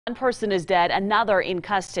One person is dead, another in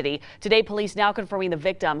custody. Today, police now confirming the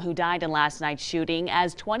victim who died in last night's shooting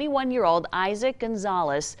as 21-year-old Isaac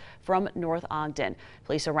Gonzalez from North Ogden.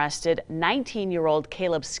 Police arrested 19-year-old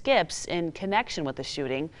Caleb Skips in connection with the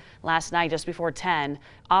shooting. Last night, just before 10,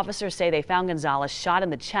 officers say they found Gonzalez shot in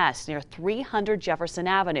the chest near 300 Jefferson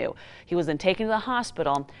Avenue. He was then taken to the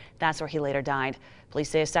hospital. That's where he later died. Police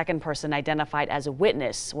say a second person identified as a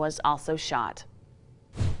witness was also shot.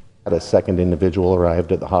 A second individual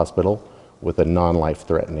arrived at the hospital with a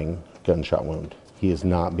non-life-threatening gunshot wound. He is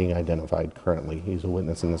not being identified currently. He's a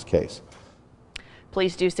witness in this case.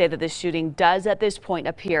 Police do say that this shooting does at this point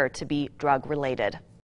appear to be drug-related.